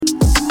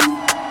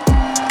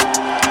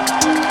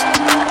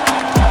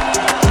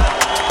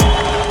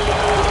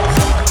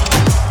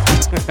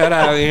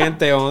Mira, mi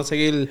gente, vamos a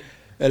seguir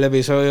el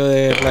episodio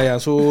de Playa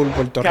Azul,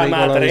 Puerto Rico,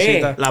 la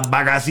visita. Las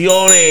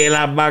vacaciones.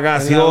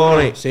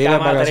 Sí, las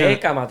vacaciones.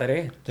 Cama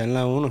 3. Está en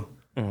la 1.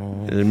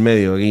 El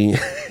medio aquí.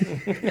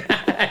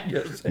 Yo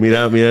sé.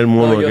 Mira el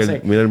mono. No, yo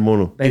sé. Mira el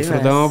mono.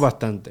 Disfrutamos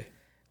bastante.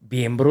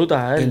 Bien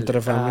brutal.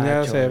 Entre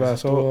familias se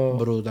pasó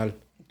brutal.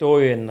 Estuvo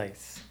bien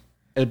nice.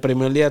 El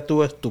primer día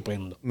estuvo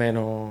estupendo.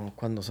 Menos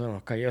cuando se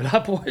nos cayó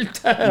la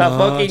puerta de la No,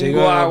 fucking chicos,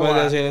 no guagua.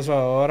 puedes decir eso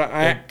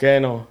ahora. ¿Es que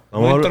no?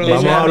 Vamos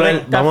a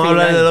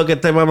hablar de lo que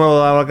este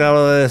mamá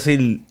acaba de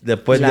decir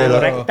después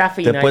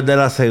de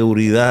la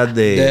seguridad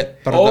de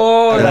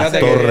las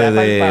torres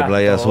de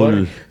Playa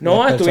Azul.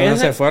 No, las personas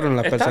se fueron.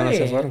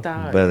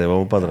 Espérate,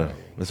 vamos para atrás.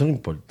 Eso no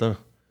importa.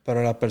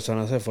 Pero las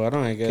personas se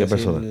fueron, hay que ¿Qué decir.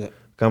 persona?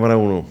 Cámara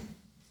 1.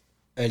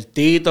 El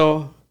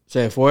Tito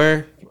se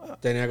fue.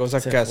 Tenía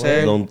cosas que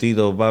hacer. Don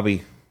Tito,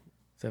 papi.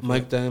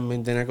 Mike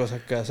también tenía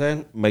cosas que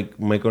hacer.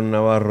 Michael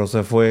Navarro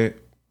se fue.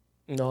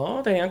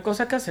 No, tenían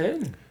cosas que hacer.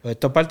 Pues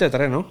esto es parte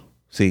 3, ¿no?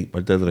 Sí,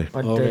 parte 3.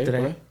 Parte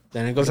 3. Pues,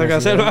 tienen cosas que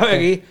hacer, ¿vale?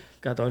 Aquí.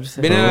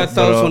 14. Vienen a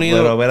Estados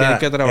Unidos, tienen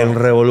que trabajar. En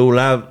Revolu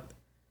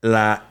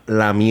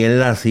la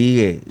mierda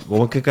sigue.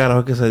 ¿Cómo es que carajo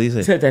es que se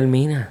dice? Se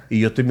termina. Y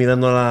yo estoy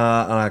mirando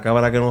a la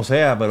cámara que no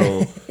sea, pero...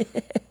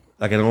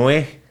 la que no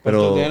es.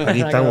 Pero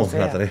aquí estamos,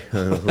 la 3.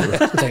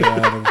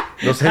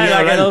 No sé ni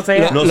hablar.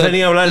 No sé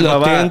ni hablar, lo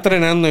papá. estoy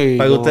entrenando y...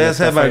 Para que ustedes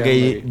sepan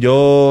que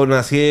yo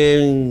nací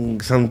en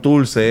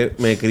Santurce,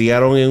 me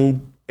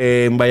criaron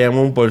en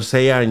Bayamón por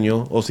 6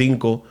 años o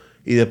 5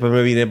 y después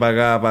me vine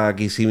para acá, para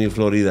Kissimmee,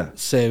 Florida.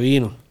 Se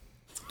vino.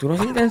 Tú no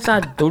sientes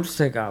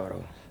Santurce,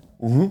 cabrón.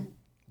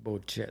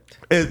 Bullshit.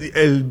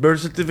 El birth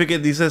certificate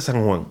dice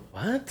San Juan.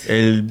 What?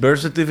 El birth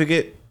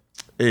certificate...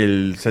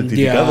 El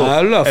certificado.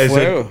 Diablo, a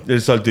fuego.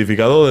 El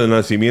certificado de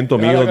nacimiento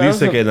mío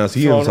dice que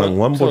nací en San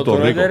Juan, Puerto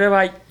Rico.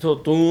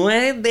 Tú no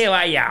eres de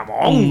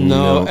Bayamón.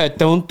 No,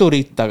 este es un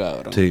turista,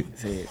 cabrón. Sí.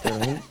 Sí, tú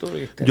eres un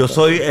turista. Yo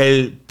soy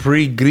el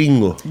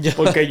pre-gringo.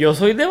 Porque yo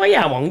soy de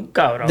Bayamón,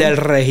 cabrón. Del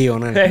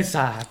regional.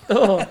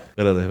 Exacto.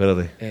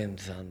 Espérate. En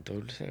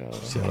Santurce, cabrón.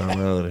 Sí, a la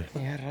madre.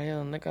 Mira, rayo,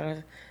 ¿dónde carajo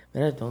es?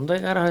 Mira, ¿dónde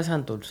carajo es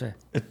Santurce?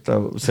 Está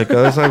cerca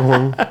de San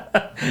Juan.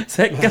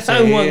 Cerca de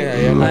San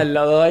Juan. Al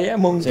lado de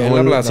Bayamón. Sí, en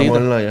la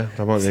placita.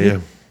 Estamos allá.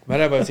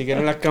 Vale, pues si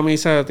quieren las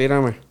camisas,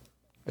 tírame.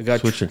 I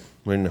got you. Switch it.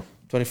 Bueno.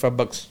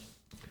 $25.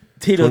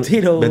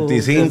 Tiro.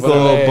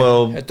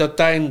 25. Esto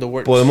está in the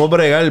works. Podemos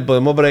bregar.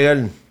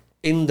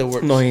 In the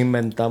works. Nos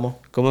inventamos.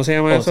 ¿Cómo se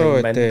llama O eso? se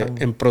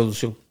inventan. En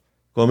producción.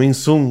 Coming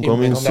soon.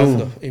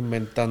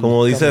 Inventando.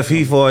 Como dice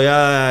FIFO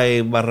allá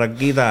en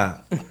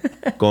Barranquita.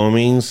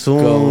 Coming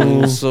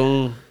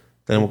soon.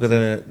 Tenemos que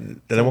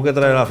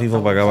traer a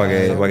FIFO para acá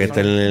para que esté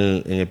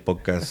en el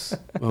podcast.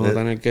 Vamos a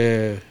tener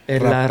que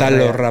Es la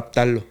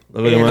raptarlo.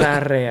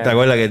 real. ¿Te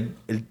acuerdas que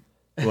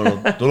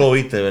bueno, tú lo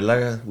viste,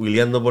 ¿verdad?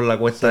 Wheeleando por la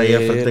cuesta ahí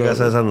al frente de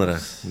casa de Sandra.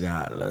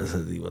 Ya, ese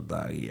tipo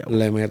está aquí.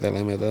 Le mete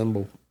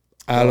dembow.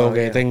 A lo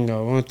que tenga.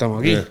 ¿Cómo estamos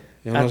aquí?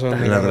 Yo no sé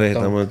dónde En la 3,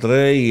 estamos en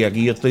 3 y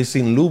aquí yo estoy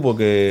sin luz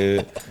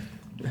porque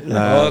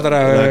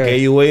Otra vez. la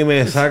K-Way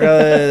me saca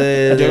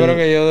de Yo creo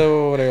que yo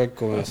debo bregar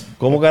con eso.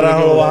 ¿Cómo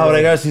carajo lo vas a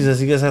bregar si se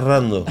sigue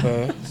cerrando?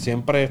 Pues,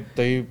 siempre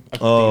estoy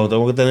Oh,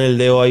 tengo que tener el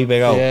dedo ahí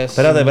pegado. Yes.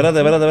 Espérate.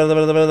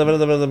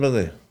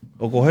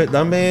 O coge,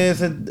 dame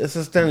ese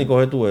stand y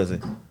coge tú ese.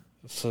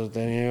 Eso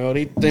tenía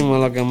ahorita y me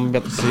lo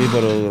cambiaste. Sí,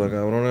 pero la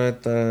cabrona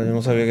esta, yo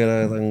no sabía que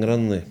era tan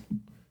grande.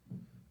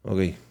 Ok,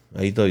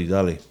 ahí estoy,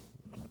 dale.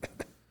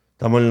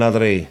 Estamos en la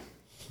 3.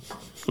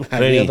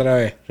 Aquí otra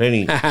vez.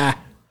 Reni.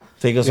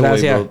 Take us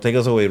Gracias. away, bro. Take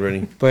us away,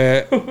 Reni.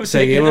 Pues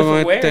seguimos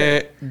con fue?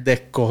 este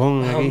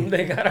descojón ¿A aquí.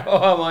 dónde carajo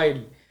vamos a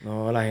ir?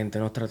 No, la gente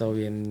nos trató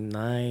bien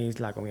nice,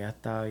 la comida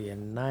estaba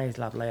bien nice,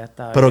 la playa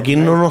estaba Pero bien ¿quién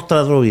nice. no nos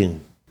trató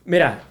bien?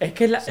 Mira, es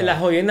que la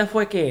jodienda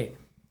fue que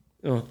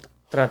nos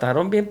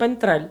trataron bien para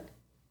entrar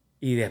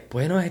y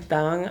después nos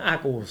estaban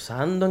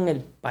acusando en el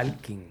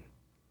parking.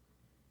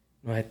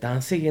 Nos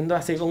estaban siguiendo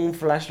así con un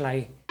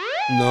flashlight.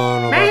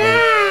 No, papá.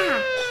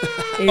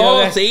 Y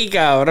lo que- Sí,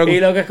 cabrón. Y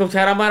lo que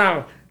escucharon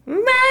para...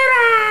 ¡Mira!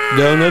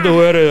 ¿De dónde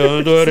tú eres? ¿De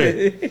dónde tú eres?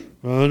 ¿De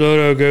dónde tú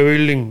eres? ¿Qué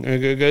building?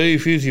 ¿Qué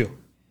edificio?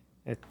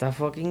 Está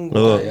fucking...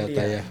 No, Ya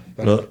está, ya.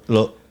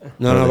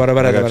 No,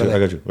 espérate. I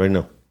got you, right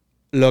now.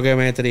 Lo que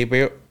me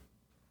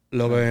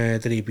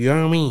tripió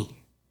a mí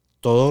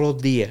todos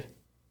los días.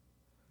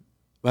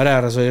 Vale,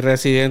 ahora soy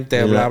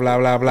residente, bla, bla,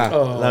 bla, bla.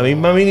 Oh. La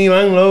misma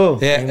minivan, loco. O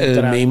sea,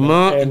 El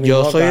mismo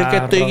yo soy el que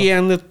carro. estoy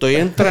guiando, estoy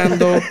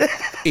entrando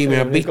y me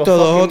El has único visto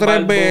 2 o fucking 3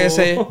 balbo.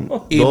 veces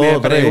y Dos me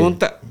o tres.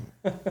 pregunta.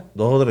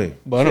 2 o 3.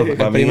 Bueno, Sí, el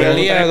para mí primer es-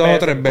 día 2 o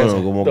 3 veces.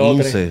 Bueno, como 2 o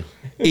 15.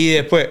 Y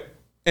después,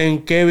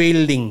 ¿en qué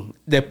building?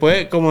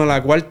 Después, como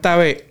la cuarta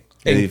vez,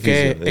 ¿en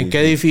qué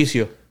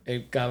edificio?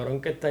 El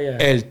cabrón que está allá.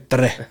 El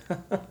 3.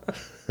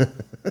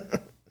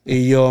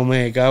 Y yo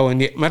me cago en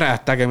 10. Mira,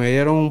 hasta que me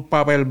dieron un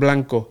papel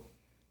blanco,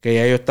 que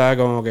ya yo estaba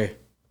como que,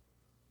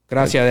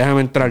 gracias,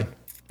 déjame entrar.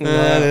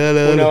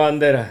 Una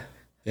bandera.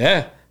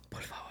 Yeah.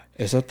 Por favor.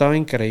 Eso estaba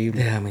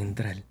increíble. Déjame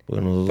entrar.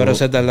 Bueno, Pero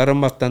se tardaron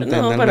bastante en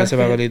darme pero ese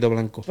es que- papelito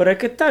blanco. Pero es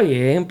que está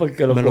bien,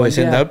 porque los Me lo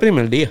hubiesen guardias- dado el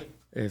primer día.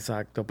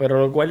 Exacto. Pero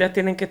los guardias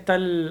tienen que estar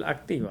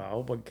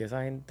activados porque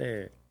esa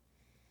gente...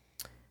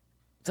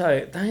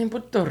 ¿Sabes? Estás en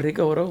Puerto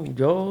Rico, bro.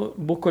 Yo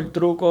busco el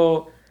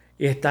truco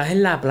y estás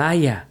en la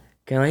playa.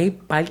 Que no hay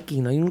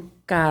parking, no hay un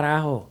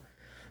carajo.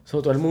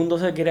 Todo el mundo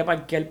se quiere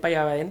parquear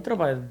para allá adentro,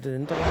 para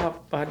dentro de los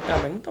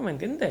apartamentos, ¿me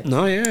entiendes?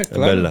 No, ya, Es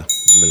claro. verdad,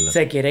 es verdad.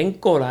 Se quieren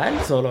colar,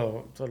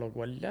 solo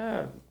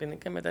guardias tienen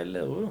que meterle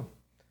duro.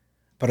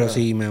 Pero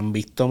si me han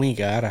visto mi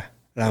cara.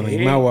 La Sí,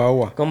 misma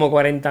guagua. Como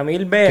 40,000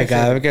 Que veces.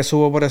 cada vez que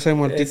subo por ese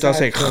muertito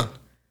hace... Exacto.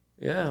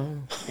 Yeah.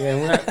 Y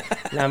es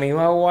la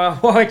misma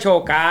guagua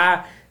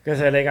chocada, que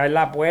se le cae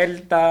la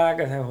puerta,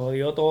 que se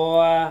jodió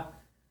toda.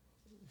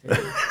 Sí.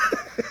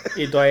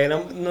 Y todavía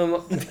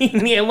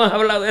ni hemos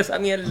hablado de esa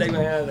mierda,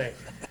 imagínate.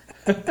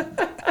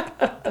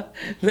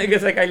 De que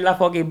se cae la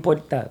fucking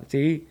puerta.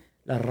 Sí,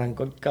 la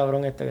arrancó el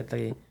cabrón este que está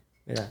aquí.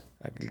 Mira,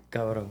 aquí el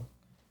cabrón.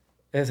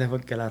 Ese fue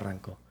el que la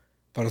arrancó.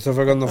 Por eso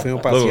fue cuando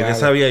fuimos Luego, ¿qué pasear.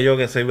 sabía yo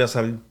que se iba a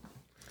salir?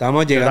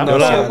 Estábamos llegando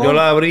Yo a... Yo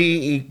la abrí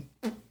y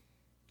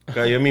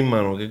cayó en mis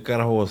manos. ¿Qué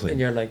carajo voy a And hacer?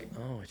 you're like,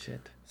 oh, shit.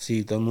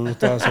 Sí, todo el mundo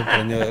estaba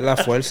sorprendido. La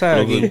fuerza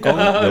de King Kong.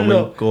 Yo me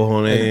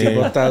encojoné. El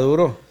tipo está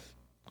duro.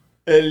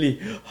 Eli,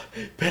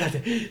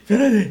 espérate.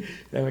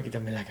 Déjame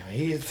quitarme la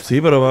cabeza.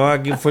 Sí, pero papá,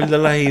 aquí fue el de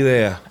las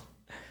ideas.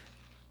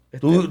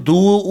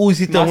 Tú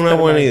hiciste una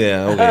buena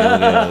idea. Ok.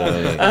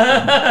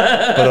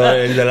 Pero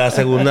el de la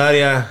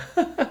secundaria,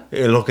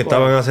 los que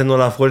estaban haciendo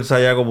la fuerza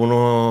ya como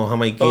unos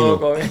jamaiquinos.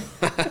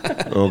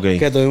 Ok.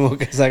 Que tuvimos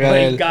que sacar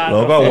el...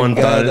 Loco,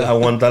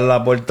 aguantar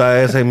la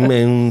puerta esa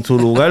en su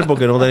lugar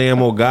porque no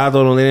teníamos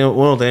gato,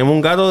 bueno, teníamos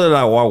un gato de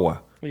la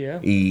guagua. Yeah.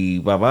 Y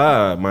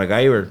papá,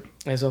 MacGyver.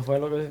 Eso fue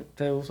lo que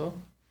te usó.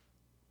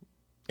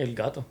 El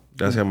gato.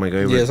 Gracias,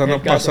 MacGyver. Y eso nos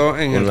El gato. pasó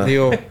en el Hola.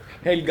 río.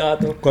 El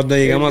gato. Cuando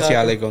llegamos El hacia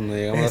gato. Ale, cuando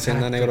llegamos a la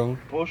hacienda Negrón.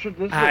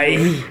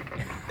 Ahí.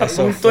 A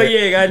Eso punto fue- de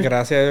llegar.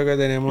 Gracias a Dios que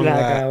tenemos la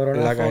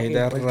cabrona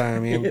cajita de fucking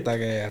herramientas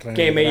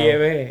que me registraba.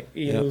 llevé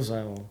y lo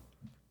usamos.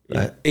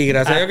 Y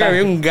gracias a Dios que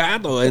había un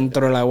gato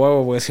dentro de la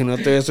guagua, porque si no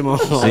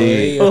estuviésemos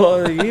jodidos.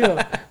 Jodido.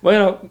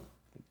 Bueno.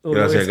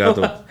 Gracias,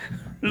 gato.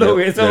 Lo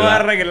hubiésemos De la-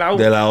 arreglado.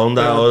 De la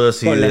Honda Pero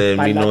Odyssey con la de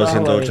espalda toda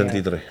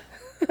 1983.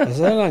 Ese es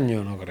el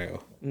año, no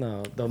creo.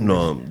 No, 2000.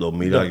 No,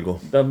 2000 algo.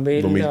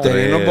 2000, 2003,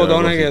 Tenía unos algo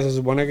botones así. que se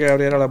supone que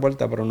abriera la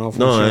puerta, pero no No,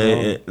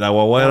 funcionó. la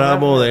guagua era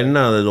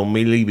moderna de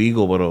 2000 y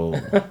pico, pero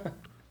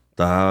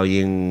estaba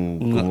bien...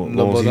 No,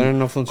 los botones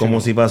no funcionan.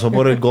 Como si pasó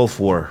por el Gulf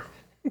War.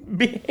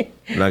 Bien,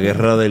 La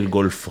guerra del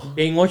Golfo.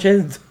 bien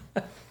 80.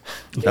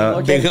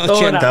 Estaba bien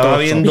ochentona. Estaba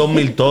bien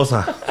 2000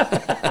 tosa.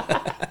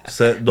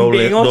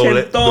 Bien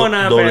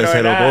ochentona, doble pero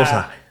cero era,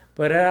 tosa.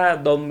 pero era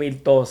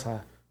 2000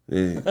 tosa.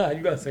 Sí.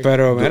 Algo así.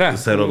 Pero mira,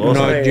 Cero nos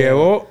cosa.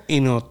 llevó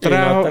y nos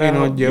trajo, y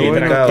nos llevó y Bien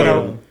nos cabrón.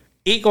 trajo.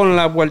 Y con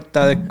la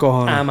puerta de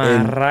cojones.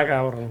 Amarra,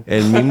 cabrón.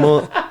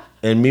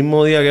 El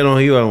mismo día que nos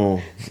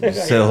íbamos,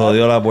 se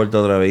jodió la puerta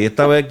otra vez. ¿Y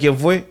esta vez quién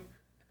fue?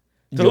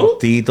 ¿Tú?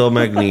 Tito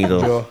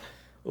Magnito.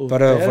 Yo.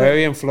 Pero fue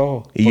bien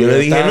flojo. Y yo Porque le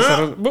dije, estaba no.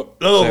 cerrando-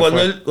 Luego,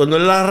 Se cuando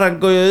él la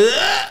arrancó, yo...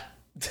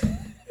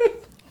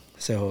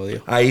 Se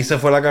jodió. Ahí se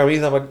fue la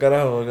camisa para el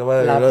carajo. ¿Qué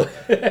pasa?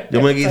 La-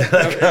 Yo me quité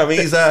la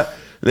camisa,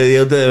 le dije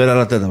a ustedes, ver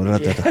las tetas, ver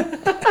las tetas.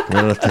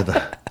 Ver las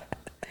tetas.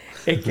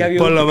 Es que había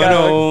Por lo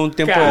menos un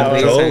tiempo de cabrón.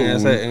 risa Show.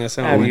 en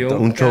ese Había momento.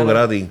 Un show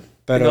gratis.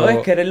 Pero No, es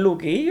que eres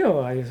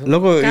Luquillo. Ay, eso es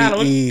Loco, un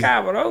cabrón, y-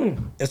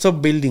 cabrón.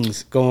 esos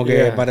buildings, como que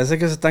Yeah. parece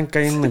que se están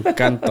cayendo en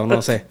canto,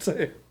 no sé. Sí,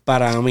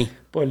 Para mí.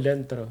 por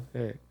dentro.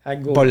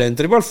 Algo. Por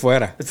dentro y por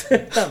fuera.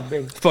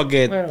 También.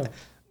 Porque Bueno.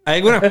 hay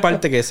algunas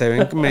partes que se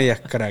ven medias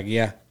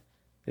craqueadas.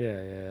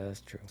 Yeah,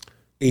 that's true.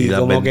 Y, Y las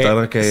como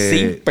ventanas que que-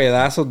 sin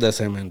pedazos de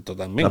cemento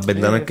también. Las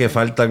ventanas que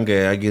faltan,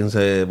 que alguien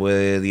se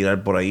puede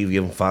tirar por ahí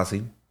bien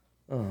fácil.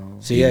 Oh,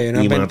 Sí, hay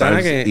una y ventana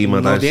matarse, que y no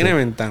matarse. tiene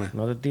ventana.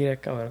 no te tires,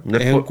 cabrón. No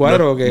Es un por-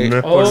 cuadro que- No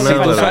es Oh, por sí, nada,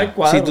 falta pero- el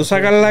cuadro. Si tú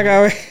sacas la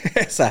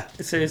cabeza,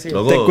 Sí, sí.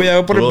 Loco, ten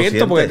cuidado por tú el lo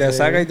viento porque te sientes.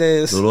 saca y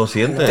te... Tú lo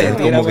sientes, te es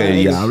tira como por que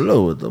ahí.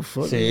 diablo, what the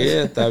fuck. Sí,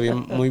 está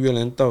bien, muy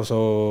violento.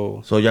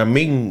 So,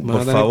 Yasmín, vas a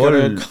por tener favor, que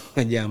ver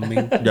con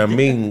Yasmín.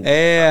 Yasmín,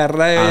 A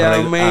rayo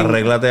Yasmín.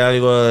 arréglate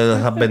algo de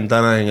esas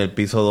ventanas en el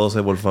piso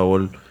 12, por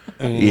favor.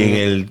 Y en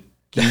el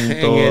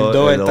quinto, En el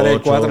 2, el 3,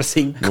 8, 4,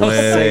 5,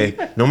 9.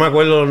 No me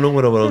acuerdo los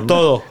números, pero...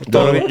 Todo, Yo,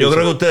 todo. yo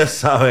creo que ustedes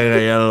saben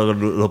allá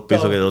los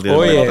pisos que no tienen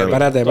Oye, ventanas.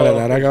 espérate.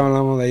 Ahora que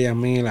hablamos de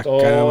Yasmín y las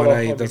Todos cámaras los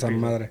y fucking todas esas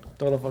pisos. madres.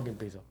 Todos los fucking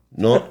pisos.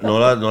 No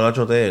la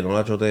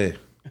choteé.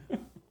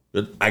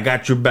 I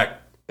got your back.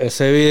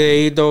 Ese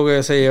videíto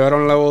que se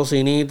llevaron la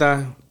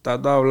bocinita,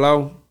 está todo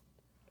hablado.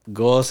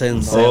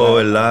 Gócense. Oh,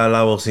 ¿verdad?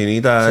 La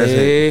bocinita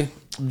ese. Sí.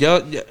 Yo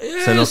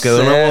Se nos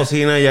quedó sé. una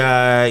bocina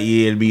ya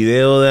y el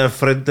video de al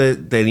frente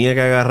tenía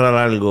que agarrar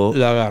algo.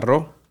 Lo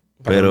agarró.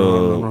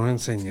 Pero no nos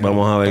enseñó.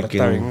 vamos a ver Pero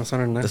quién. está bien, eso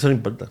no es nada. Eso no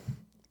importa.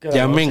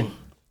 Yasmín.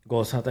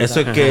 Gózate. Eso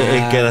es que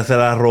el que se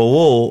la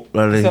robó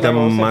la necesita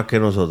conoce. más que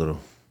nosotros.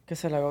 Que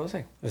se la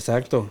goce.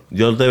 Exacto.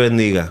 Dios te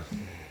bendiga.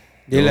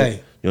 Dile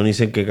ahí. Yo ni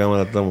sé en qué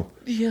cámara estamos.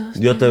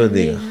 Dios te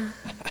bendiga.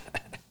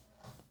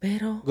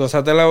 Pero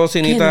Gózate la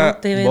bocinita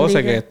Que no te Bose,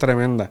 bendiga. que es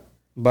tremenda.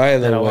 By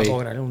te the la voy a way.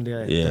 cobrar un día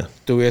de Yeah.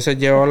 Te hubieses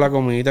llevado la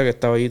comidita que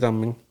estaba allí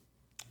también.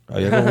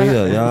 Había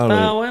comida, ya.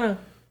 Estaba buena.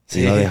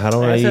 Sí. La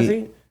dejaron ahí.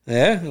 Sí.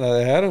 La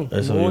dejaron.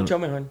 Eso Mucho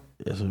mejor.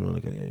 Eso no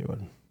le quería llevar.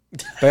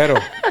 Pero,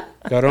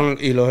 cabrón,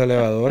 y los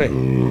elevadores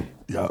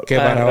que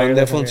paraban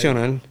de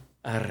funcionar.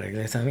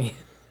 Arregle esa mierda.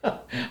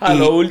 A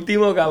lo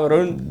último,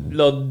 cabrón,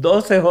 los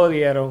dos se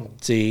jodieron.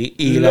 Sí,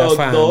 y la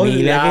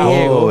familia que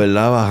llegó.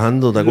 ¿Verdad?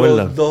 Bajando, ¿te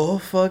acuerdas? Los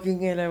dos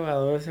fucking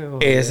elevadores se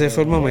jodieron. Ese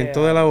fue el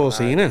momento de la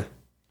bocina.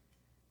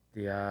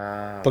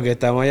 Ya. Porque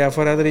estábamos allá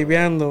afuera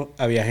tripeando,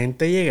 había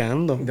gente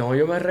llegando. No,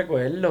 yo me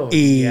recuerdo.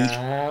 Y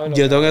Diablo,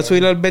 yo tengo que cabrón.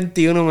 subir al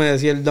 21, me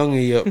decía el don,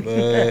 y yo,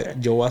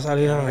 yo voy a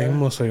salir ahora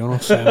mismo, yo no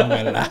sé, en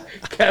verdad.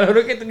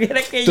 Cabrón, que tú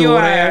quieres que Tú yo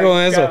bregas haga,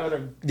 con eso.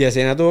 cabrón.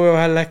 Yesenia tuvo que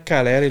bajar la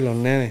escalera y los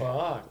nenes,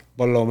 Fuck.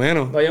 por lo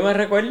menos. No, yo me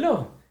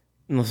recuerdo.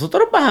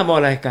 Nosotros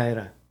bajamos las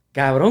escaleras.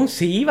 Cabrón,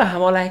 sí,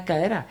 bajamos las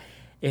escaleras.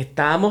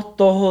 Estábamos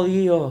todos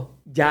jodidos.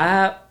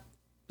 Ya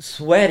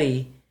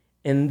sweaty.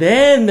 And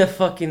then the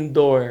fucking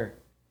door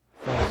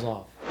falls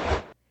off.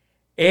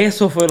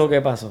 Eso fue lo que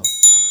pasó.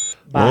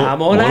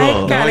 Bajamos las No,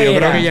 escaleras. yo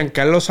creo que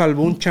Giancarlo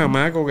salvó un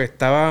chamaco que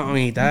estaba a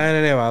mitad del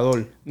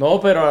elevador. No,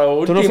 pero a lo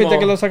último... ¿Tú no fuiste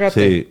que lo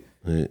sacaste? Sí.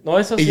 Sí. No,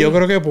 eso sí. Y yo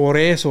creo que por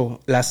eso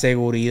la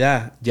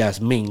seguridad,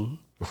 Yasmín,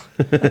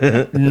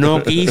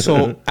 no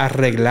quiso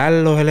arreglar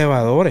los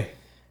elevadores.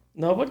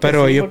 No, porque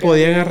Pero sí, ellos porque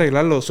podían no-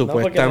 arreglarlo. no, porque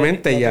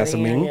Supuestamente, no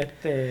Yasmín.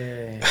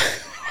 tenían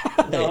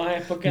No,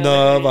 es porque...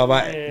 No,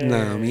 papá.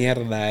 No,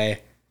 mierda,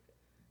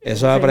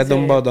 Eso aprieta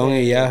un botón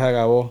y ya se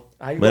acabó.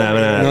 Algo Mira,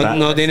 de- No-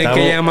 no tienes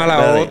que llamar a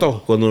espérate,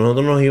 Otto. Cuando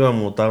nosotros nos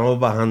íbamos, estábamos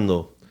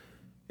bajando.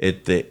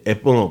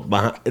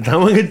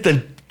 Estábamos en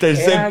el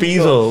tercer algo,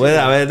 piso. sí.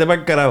 ¿Verdad? Vete para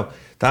el carajo.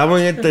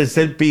 Estábamos en el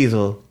tercer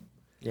piso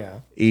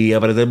Ya. y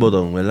apreté el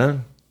botón, ¿verdad?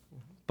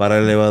 Para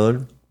el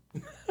elevador.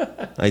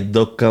 Hay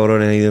dos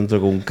cabrones ahí dentro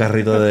con un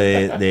carrito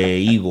de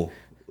higo.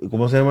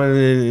 ¿Cómo se llama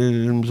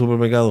el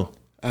supermercado?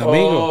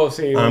 Amigo. Oh,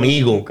 sí,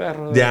 Amigo. un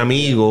carro De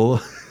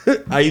amigo.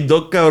 Hay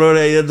dos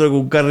cabrones ahí dentro con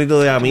un carrito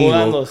de amigo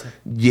Mudándose.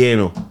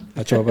 lleno.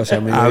 Hacho, papá, ese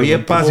amigo Había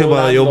de-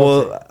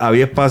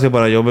 espacio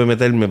para yo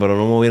meterme, pero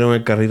no movieron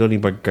el carrito ni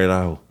para el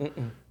carajo.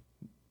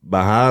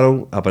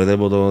 Bajaron, apreté el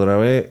botón otra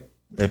vez,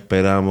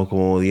 esperamos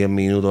como 10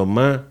 minutos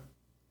más.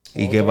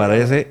 ¿Y qué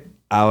parece?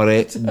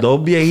 Abre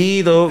dos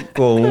viejitos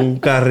con un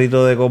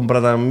carrito de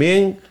compra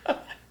también.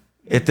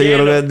 Yo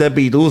creo que es de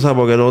pituza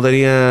porque no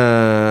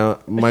tenía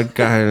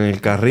marcas en el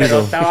Pero carrito.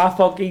 estaba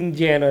fucking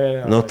lleno.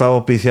 No estaba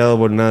auspiciado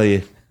por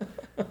nadie.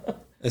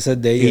 Ese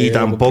es de ellos. Y ellos lo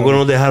tampoco compraron.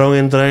 nos dejaron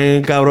entrar en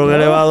el cabrón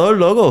elevador,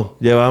 loco.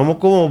 Llevábamos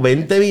como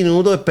 20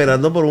 minutos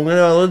esperando por un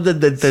elevador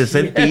desde el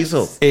tercer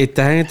piso.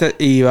 Estás en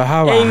y vas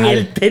a bajar. En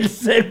el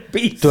tercer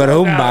piso. Tú eres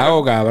un cabrón.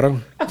 vago,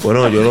 cabrón.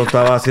 Bueno, yo lo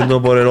estaba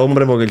haciendo por el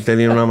hombre porque él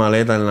tenía una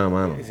maleta en la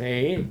mano.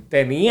 Sí,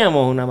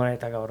 teníamos una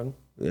maleta, cabrón.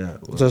 Ya, bueno.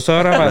 Entonces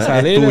ahora para Es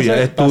salir. tuya,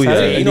 ese- es para tuya.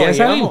 salir, Sí, ¿el nos día de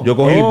salir? íbamos. Yo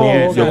cogí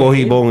Oh, yo cogí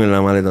sí. pon en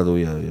la maleta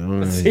tuya. Yo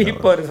no Sí,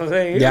 necesitaba. por eso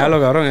se iba. Ya lo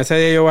cabrón. Ese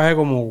día yo bajé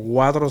como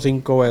 4 o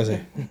 5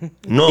 veces.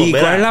 No, ¿Y mira,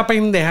 cuál es la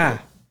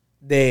pendeja?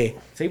 De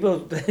Sí,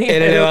 pero el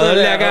elevador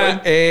de acá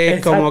elevador. es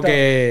Exacto. como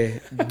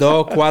que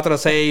 2, 4,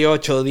 6,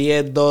 8,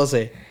 10,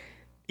 12.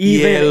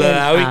 Y Even el in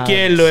lado out.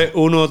 izquierdo es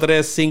 1,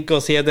 3,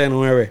 5, 7,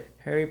 9.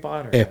 Harry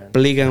Potter.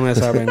 Explícame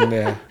esa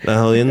pendeja. la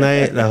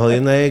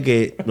jodienda es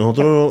que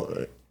nosotros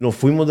nos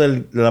fuimos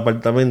del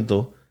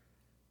apartamento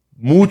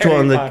mucho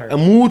Harry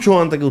mucho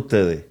Potter. antes que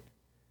ustedes.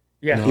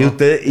 Yeah.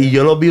 Y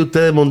yo los vi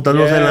ustedes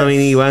montándose en la Yes.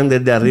 minivan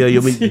desde arriba. Y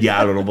yo me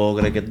diablo, no puedo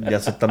creer que ya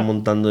se están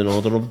montando. Y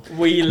nosotros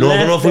We nos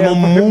left fuimos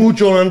them.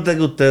 mucho antes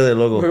que ustedes,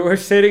 loco. We were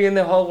sitting in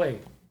the hallway.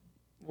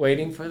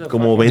 Waiting for the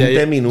Como fucking-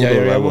 20 minutos, Ya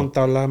yo había loco.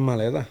 montado las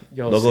maletas.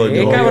 Yo Loco, sé,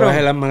 yo- Yo cabrón.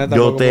 bajé las maletas.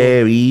 Yo loco,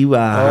 te vi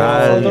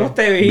bajar. Nosotros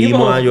te vimos.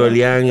 Vimos a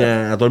Julián,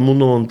 a todo el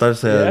mundo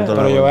montarse Yeah. adentro de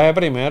Pero la yo van. bajé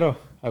primero.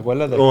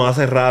 Acuérdate. No,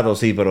 hace rato,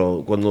 sí,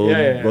 pero cuando,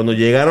 Yeah. cuando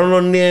llegaron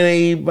los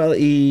nenes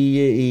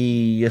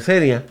y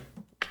Yesenia,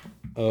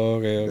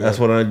 Ok. that's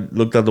when I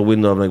looked out the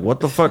window. I'm like, what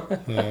the fuck?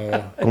 Eh,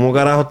 ¿Cómo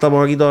carajo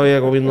estamos aquí todavía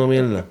comiendo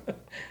mierda?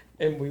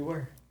 And we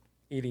were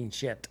eating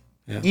shit.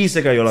 Y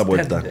se cayó la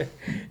puerta.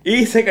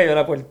 Y se cayó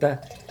la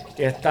puerta.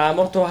 Y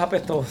estábamos todos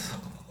apestosos.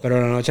 Pero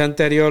la noche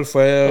anterior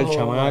fue el Oh,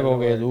 chamaco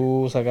my que God.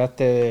 tú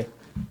sacaste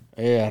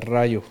de a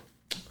rayo.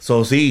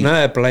 So, sí.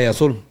 Nada de Playa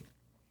Azul.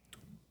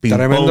 ping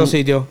Tremendo pong,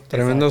 sitio.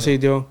 Tremendo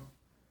sitio.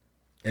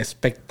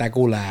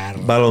 Espectacular.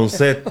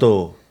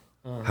 baloncesto,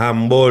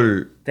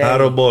 handball, Tenis.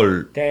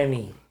 paddleball,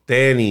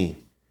 Tenis.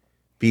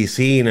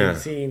 piscina.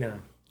 Piscina.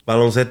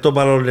 Baloncesto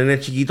para los nenes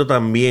chiquitos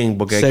también,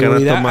 porque hay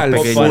Seguridad canastos más al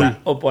pequeños.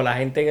 O por la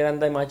gente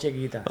grande y más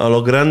chiquita. A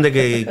los grandes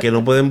que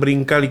no pueden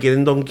brincar y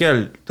quieren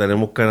donkear,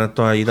 tenemos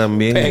canastos ahí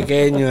también.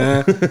 Pequeño,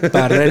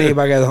 para Renny,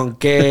 para que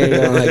donque,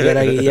 donde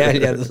quiera guiar,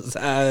 ya tú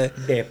sabes.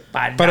 De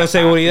espalda. Pero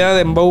seguridad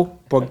en Bow,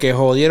 porque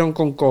jodieron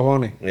con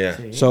cojones. Yeah.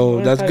 Sí. So,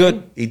 No, that's está good.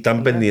 bien. Y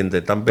están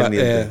pendientes, están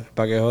pendientes.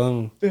 Para que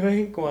jodan. De vez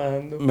en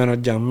cuando. Menos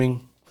Jasmine.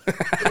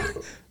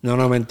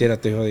 No, mentira,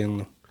 estoy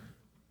jodiendo.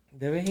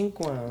 De vez en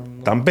cuando.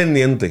 Están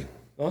pendientes.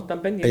 No,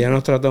 están pendientes. Ella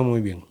nos trató muy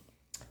bien.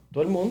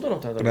 Todo el mundo nos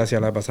trató. Gracias,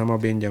 la pasamos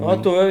bien, No, Jasmine.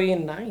 estuve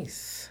bien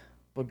nice.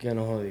 Porque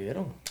nos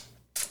jodieron.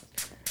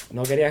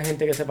 No quería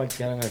gente que se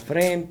parquearan al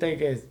frente,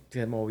 que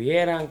se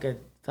movieran, que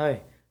 ¿sabes?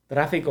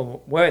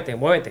 Tráfico, muévete.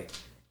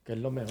 Que es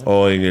lo mejor.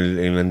 O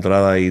en la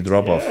entrada y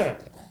drop-off. Yeah.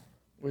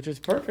 Which is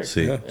perfect.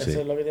 Sí, Eso sí.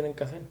 es lo que tienen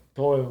que hacer.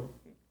 Todo,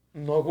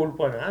 no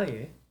culpo a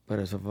nadie, ¿eh?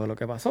 Pero eso fue lo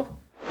que pasó.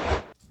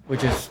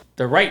 Which is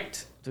the right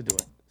to do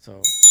it. So,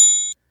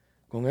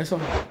 con eso,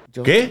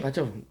 yo, ¿Qué?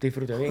 macho,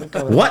 disfruté bien,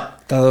 cabrón. What?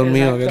 Está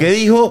dormido. Exacto. ¿Qué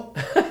dijo?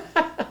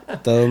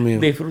 Está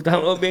dormido.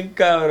 Disfrutamos bien,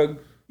 cabrón.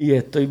 Y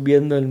estoy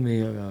viendo el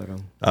mío,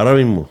 cabrón. Ahora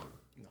mismo.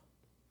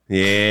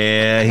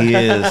 Yeah,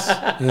 he is.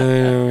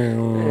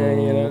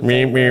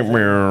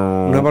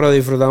 No, pero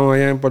disfrutamos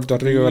allá en Puerto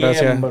Rico, Bien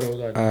gracias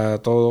brutal. a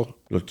todos.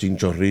 Los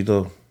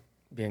chinchorritos.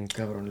 Bien,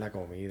 cabrón, la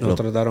comida. Nos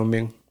trataron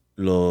bien.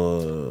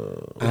 Los...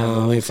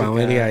 A mi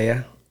familia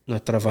allá.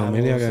 Nuestra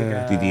familia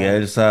música. que Titi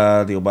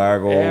Elsa, tío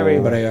Paco,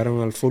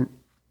 bregaron al full.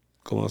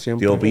 Como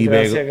siempre. tío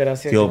Pipe,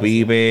 Gracias.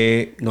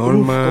 Pipe,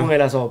 Norma. Con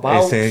el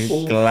asopao. ese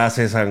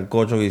clase de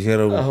sancocho que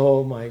hicieron.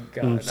 Oh my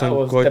God. Un That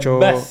was the sancocho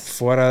best.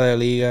 fuera de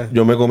liga.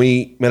 Yo me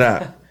comí,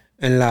 mira,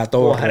 En la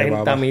torre,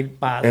 40,000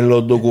 palos. en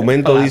los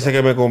documentos dice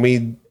que me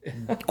comí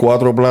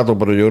 4 platos,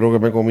 pero yo creo que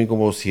me comí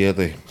como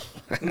 7.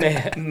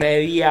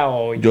 Media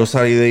olla. Yo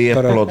salí de ahí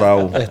Pero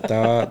explotado.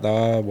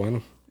 Estaba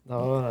bueno.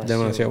 No,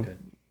 Demasiado.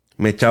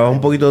 Me echaba un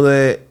poquito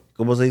de,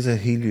 ¿cómo se dice?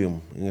 Helium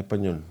en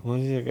español. ¿Cómo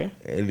dice qué?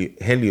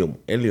 Helium.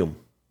 No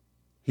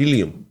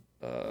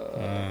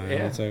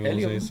sé cómo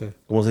se dice.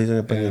 ¿Cómo se dice en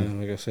español?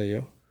 ¿Qué sé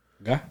yo?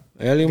 ¿Gas?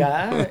 ¿Helium?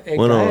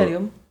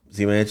 Bueno,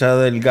 si me echa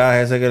del gas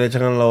ese que le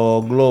echan a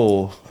los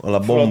globos o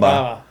las bombas,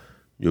 Flotaba.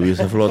 yo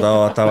hubiese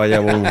flotado hasta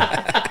Bayamón.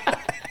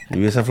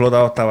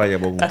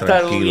 Hasta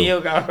Tranquilo.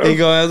 Luquillo, cabrón. Y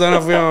con eso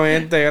nos fuimos,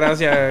 gente.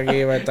 Gracias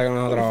aquí por estar con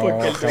nosotros.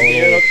 Porque el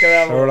Luquillo nos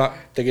quedamos.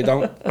 Te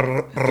quitamos.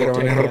 Quiero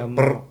venir.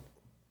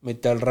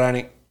 Mr.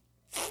 Rani.